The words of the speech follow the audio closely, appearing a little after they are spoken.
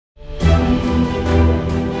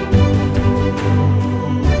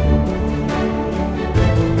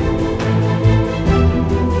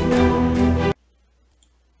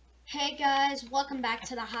welcome back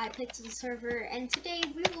to the Hypixle server, and today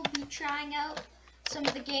we will be trying out some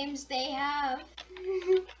of the games they have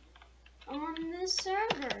on this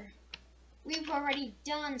server. We've already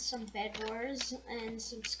done some Bed Wars and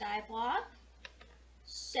some Skyblock,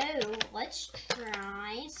 so let's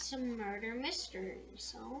try some Murder Mystery.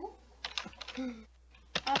 So,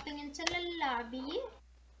 hopping into the lobby,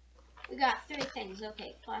 we got 3 things.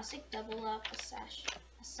 Okay, classic, double up,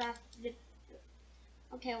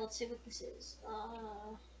 okay, let's see what this is.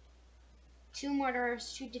 2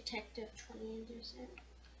 murderers, 2 detective, 20 innocent.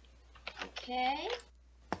 Okay,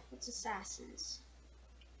 what's assassins?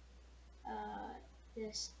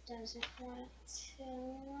 This doesn't want to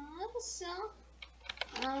us.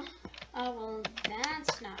 Oh well,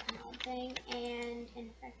 that's not helping. And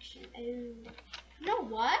infection. Oh, you know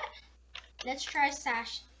what? Let's try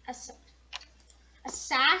assassins.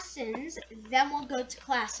 Then we'll go to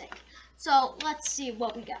classic. So let's see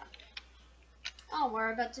what we got. Oh,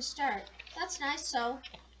 we're about to start. That's nice. So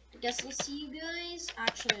I guess we'll see you guys.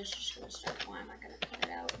 Actually, it's just gonna start. Why am I gonna cut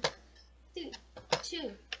it out? 3,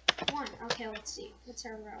 2, 1. Okay, let's see. What's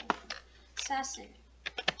our row? Assassin.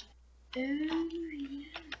 Oh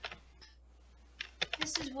yeah.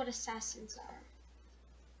 This is what assassins are.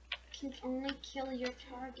 Can only kill your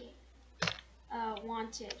target.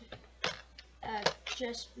 Wanted.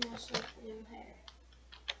 Just mostly blue hair.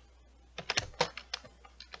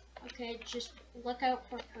 Okay, just look out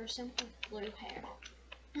for a person with blue hair.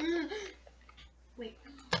 Wait,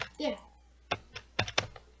 there.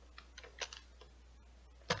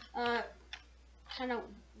 Kind of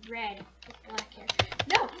red with black hair.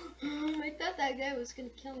 No! I thought that guy was gonna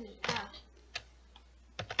kill me.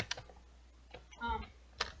 Come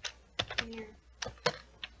here.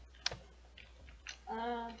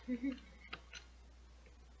 Oh,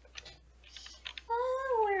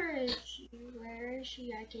 where is she? Where is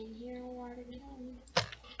she? I can hear a lot of yelling.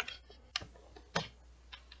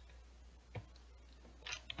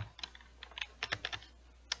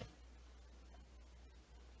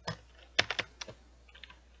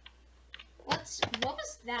 What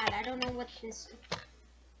was that? I don't know what this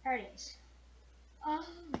part is. Oh.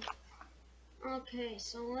 Okay,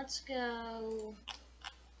 so let's go.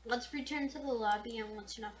 Let's return to the lobby and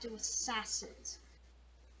let's not do assassins.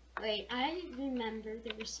 Wait, I remember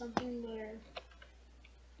there was something where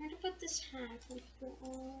to put this hack? Let's go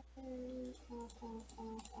off.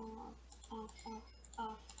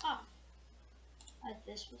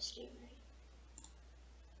 This will stay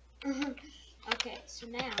right. Okay, so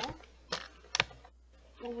now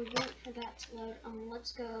while we wait for that to load,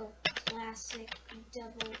 let's go classic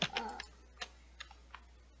double up.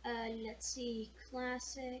 Let's see,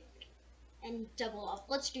 classic and double up.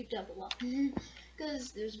 Let's do double up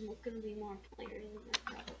because there's gonna be more players in there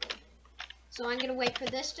probably. So I'm gonna wait for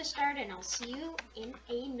this to start and I'll see you in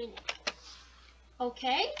a minute.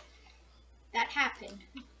 Okay, that happened.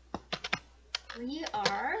 We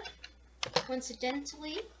are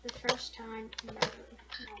coincidentally the first time murdered.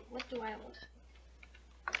 Now, what do I look?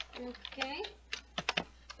 Okay.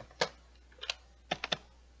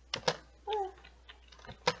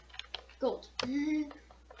 Gold.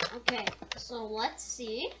 Okay, so let's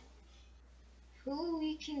see who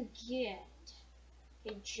we can get.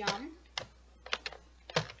 A jump.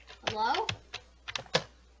 Hello?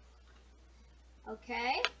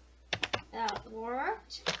 Okay, that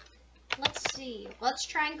worked. Let's see. Let's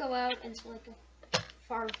try and go out into like a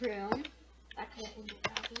far room. That could have been the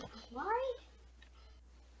Why?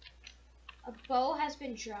 A bow has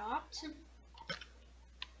been dropped.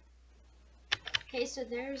 Okay, so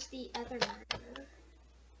there's the other murderer.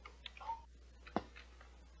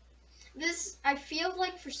 This, I feel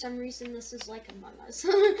like for some reason this is like Among Us.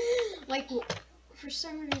 Like, for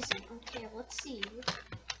some reason. Okay, let's see.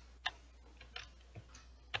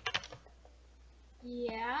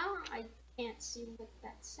 Yeah, I can't see what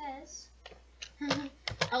that says.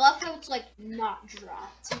 I love how it's like not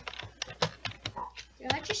dropped.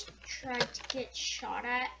 Did I just try to get shot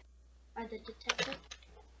at by the detective?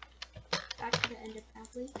 That could have ended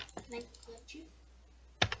badly. Can I collect you?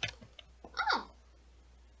 Oh!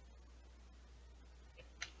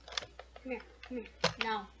 Come here.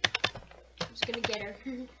 No. I'm just gonna get her.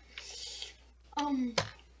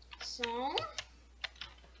 So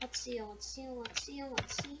let's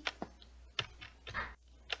see.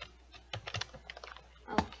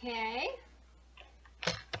 Okay.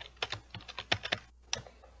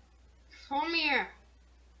 Come here.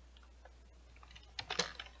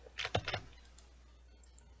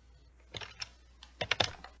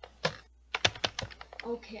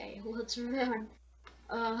 Okay, let's run.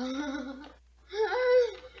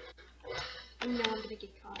 No, I'm gonna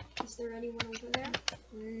get caught. Is there anyone over there?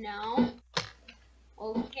 No.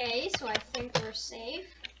 Okay, so I think we're safe.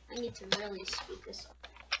 I need to really speed this up.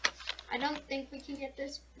 I don't think we can get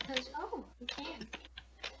this because, oh, we can.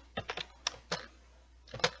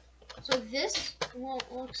 So this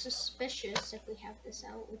won't look suspicious if we have this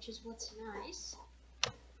out, which is what's nice.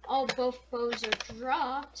 Oh, both bows are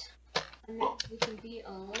dropped. That means we can be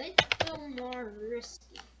a little more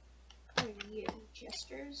risky. What are you,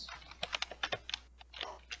 jesters?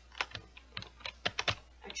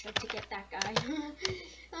 I tried to get that guy.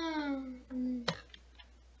 Oh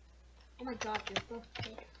my god, they're both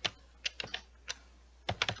dead.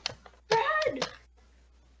 Brad!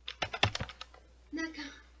 That guy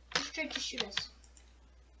just tried to shoot us.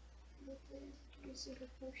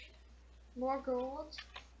 More gold.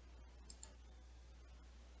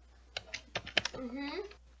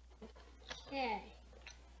 Okay.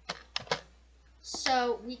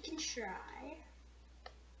 So we can try.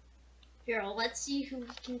 Here, let's see who we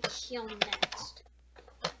can kill next.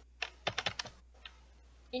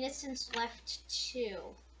 Innocents left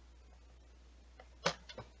 2.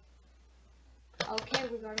 Okay,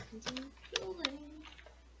 we gotta continue killing.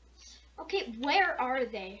 Okay, where are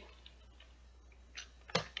they?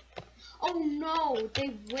 Oh no,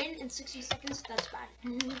 they win in 60 seconds? That's bad.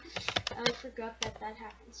 I forgot that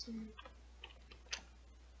happens.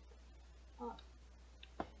 Oh.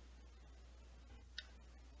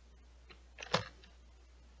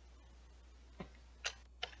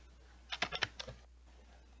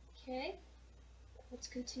 Okay, let's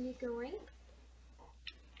continue going.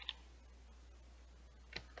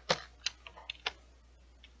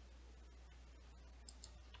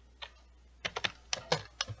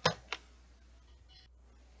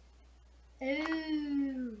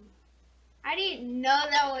 Ooh, I didn't know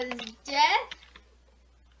that was death.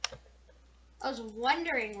 I was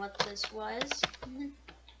wondering what this was.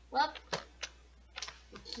 Well,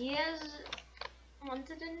 here's on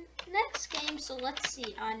to the next game, so let's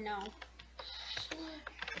see. No.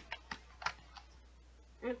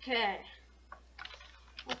 Okay.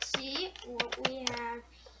 Let's see what we have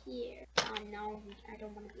here. Oh no, I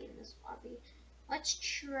don't want to be in this lobby. Let's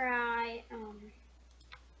try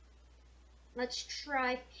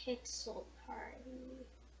Pixel Party.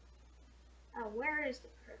 Where is the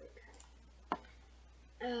prototype?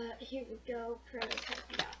 Here we go, prototype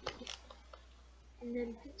lobby. And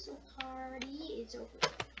then Pixel Party is over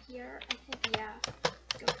here. I think, yeah.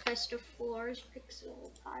 Go Festa Floors,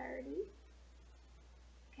 Pixel Party.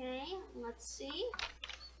 Okay, let's see.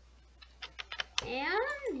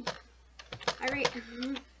 And I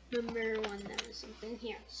remember when there was something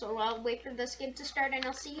here. So I'll wait for this game to start and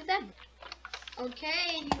I'll see you then.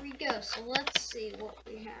 Okay, here we go. So let's see what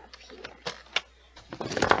we have here.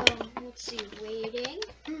 Let's see, waiting.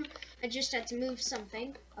 I just had to move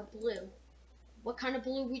something. A blue. What kind of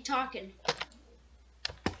blue we talking?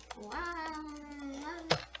 Wow.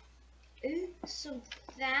 So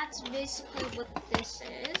that's basically what this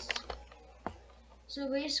is. So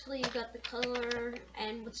basically you got the color,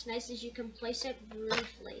 and what's nice is you can place it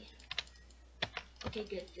briefly. Okay,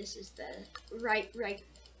 good. This is the right. What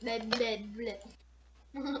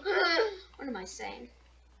am I saying?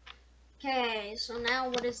 Okay, so now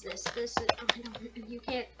what is this? This is, you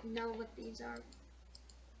can't know what these are.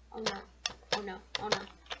 Oh no, oh no, oh no.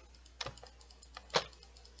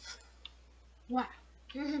 Wow.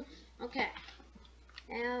 Okay.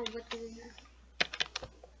 Now what do we have?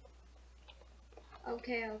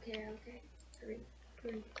 Okay.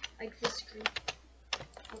 Green. Like this green.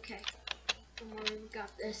 Okay. Come on, we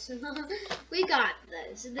got this. We got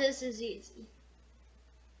this. This is easy.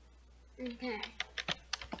 Okay.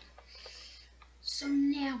 So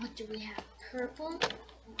now what do we have? Purple.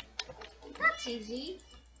 That's easy.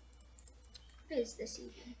 What is this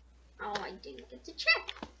even? Oh, I didn't get to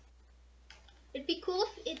check. It'd be cool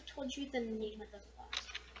if it told you the name of the class.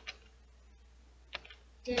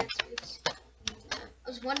 Dance moves. I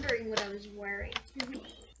was wondering what I was wearing.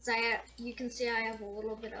 You can see I have a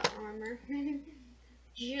little bit of armor.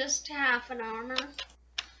 Just half an armor.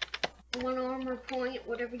 1 armor point,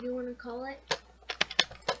 whatever you want to call it.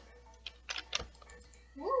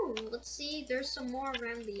 Ooh, let's see, there's some more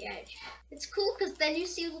around the edge. It's cool because then you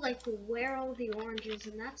see like where all the oranges,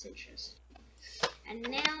 and that's interesting. And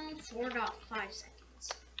now 4.5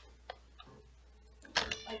 seconds.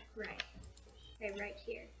 Like right. Okay, right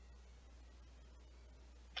here.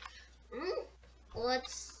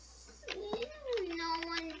 Let's see. No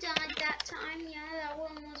one died that time. Yeah, that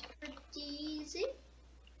one was pretty easy.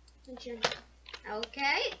 Magenta.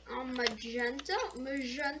 Okay, magenta.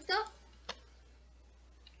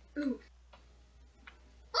 Ooh.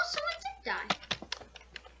 Oh, someone did Die.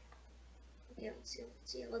 Okay,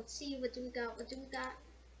 let's see. What do we got?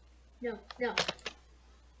 No.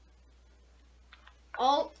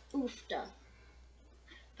 Oh, oofta.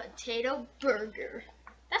 Potato burger.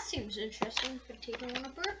 That seems interesting. Potato on a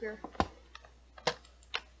burger.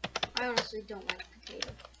 I honestly don't like potato.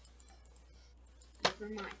 Never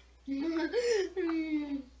mind.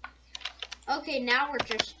 Okay, now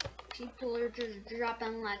people are just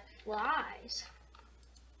dropping like flies.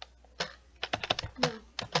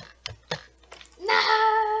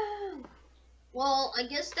 No! Well, I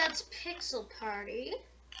guess that's Pixel Party.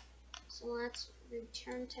 So let's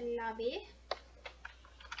return to lobby.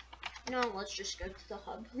 No, let's just go to the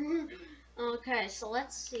hub. Okay, so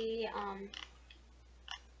let's see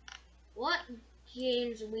what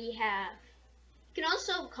games we have. You can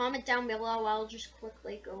also comment down below. I'll just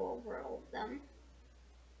quickly go over all of them.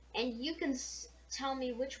 And you can tell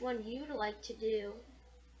me which one you'd like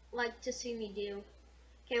to see me do.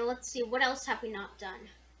 Okay, let's see. What else have we not done?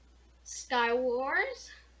 Sky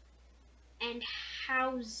Wars and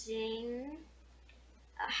housing.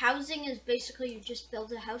 Housing is basically you just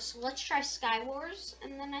build a house. So let's try Sky Wars,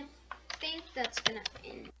 and then I think that's gonna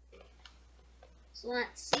end. So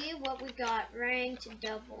let's see what we got. Ranked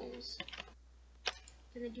doubles.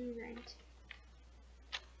 Gonna do ranked.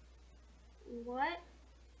 What?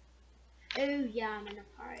 Oh yeah, I'm in a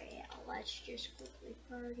party. Let's just quickly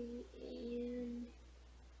party and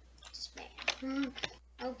spam.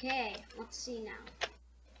 Okay, let's see now.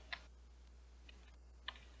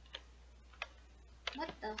 What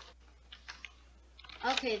the?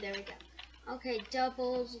 Okay, there we go. Okay,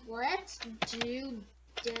 doubles. Let's do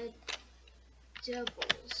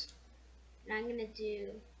doubles. And I'm gonna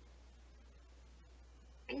do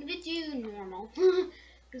normal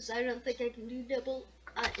because I don't think I can do double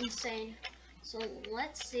insane. So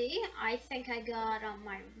let's see. I think I got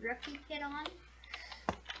my rookie kit on.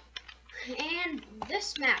 And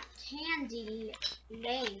this map, Candy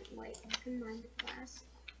Lane. Wait, I can mind the class.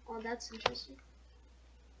 Oh, that's interesting.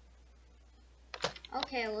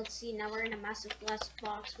 Okay, let's see. Now we're in a massive glass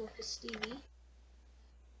box with a Stevie.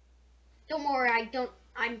 Don't worry,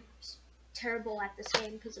 I'm terrible at this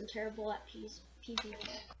game because I'm terrible at PvP.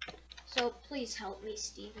 So please help me,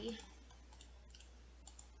 Stevie.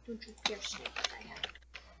 Don't you dare snipe what I have.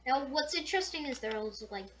 Now, what's interesting is there's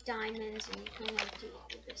like diamonds and you can like do all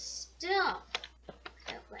this stuff.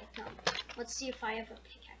 Let's see if I have a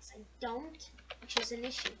pickaxe. I don't, which is an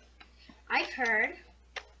issue. I've heard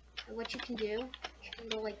that what you can do, you can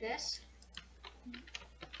go like this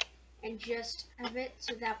and just have it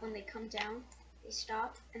so that when they come down, they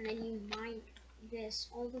stop, and then you mine this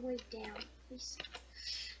all the way down. Please.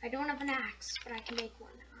 I don't have an axe, but I can make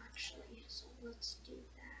one actually. So let's do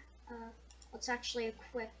that. Let's actually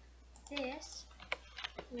equip this.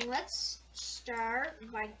 Let's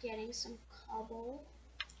start by getting some cobble.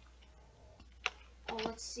 Oh,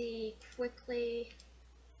 let's see quickly.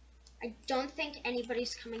 I don't think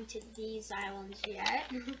anybody's coming to these islands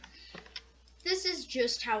yet. This is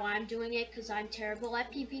just how I'm doing it because I'm terrible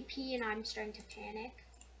at PvP and I'm starting to panic.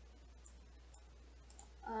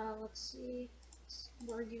 Let's see.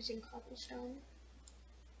 We're using cobblestone.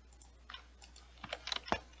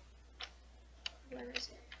 Where is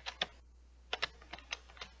it?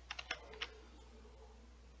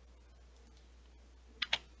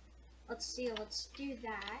 Let's see, let's do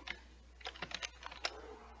that.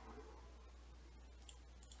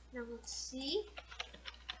 Now let's see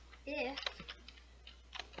if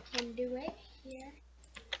I can do it here.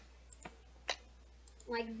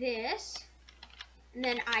 Like this. And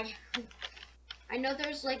then I know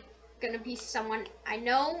there's like gonna be someone, I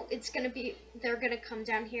know it's gonna be, they're gonna come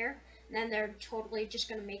down here. And then they're totally just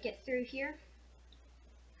gonna make it through here.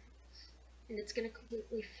 And it's gonna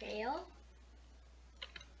completely fail.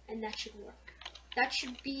 And that should work. That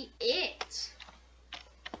should be it.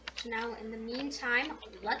 So now, in the meantime,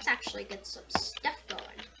 let's actually get some stuff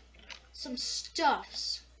going. Some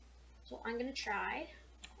stuffs. So I'm gonna try.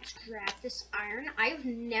 Let's grab this iron. I've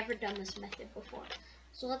never done this method before.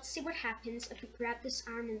 So let's see what happens if we grab this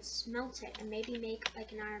iron and smelt it and maybe make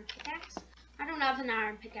like an iron pickaxe. I don't have an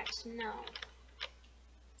iron pickaxe, no.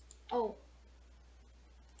 Oh.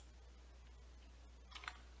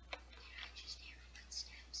 I just hear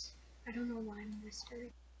footsteps. I don't know why I'm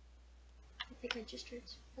whispering. I think I just heard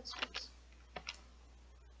footsteps.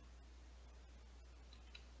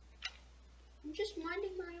 I'm just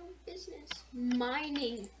minding my own business.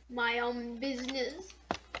 Minding my own business.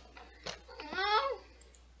 Oh.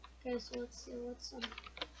 Okay, so let's see. Let's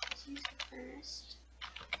use the first.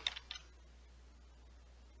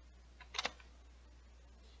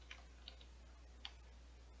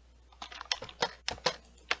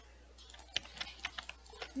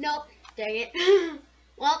 Nope. Dang it.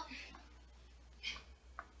 Well,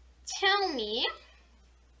 tell me.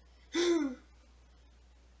 Can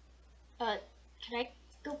I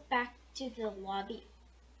go back to the lobby?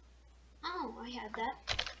 Oh, I had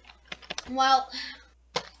that. Well,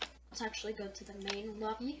 let's actually go to the main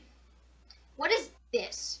lobby. What is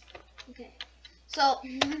this? Okay. So,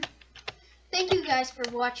 thank you guys for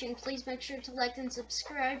watching. Please make sure to like and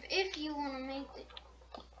subscribe if you want to make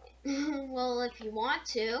it. Well, if you want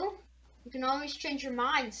to. You can always change your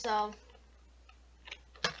mind, so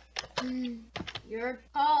your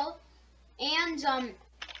call. And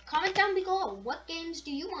comment down below, what games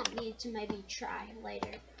do you want me to maybe try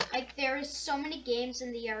later? Like, there is so many games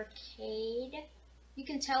in the arcade. You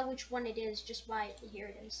can tell which one it is just by, here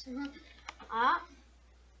it is.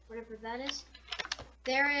 Whatever that is.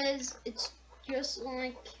 It's just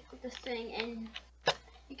like the thing, and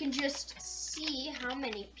you can just see how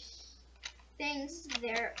many things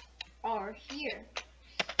there are here.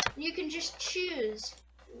 You can just choose,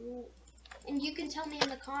 and you can tell me in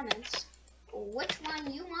the comments which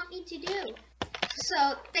one you want me to do.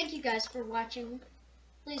 So, thank you guys for watching.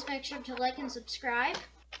 Please make sure to like and subscribe,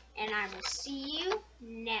 and I will see you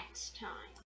next time.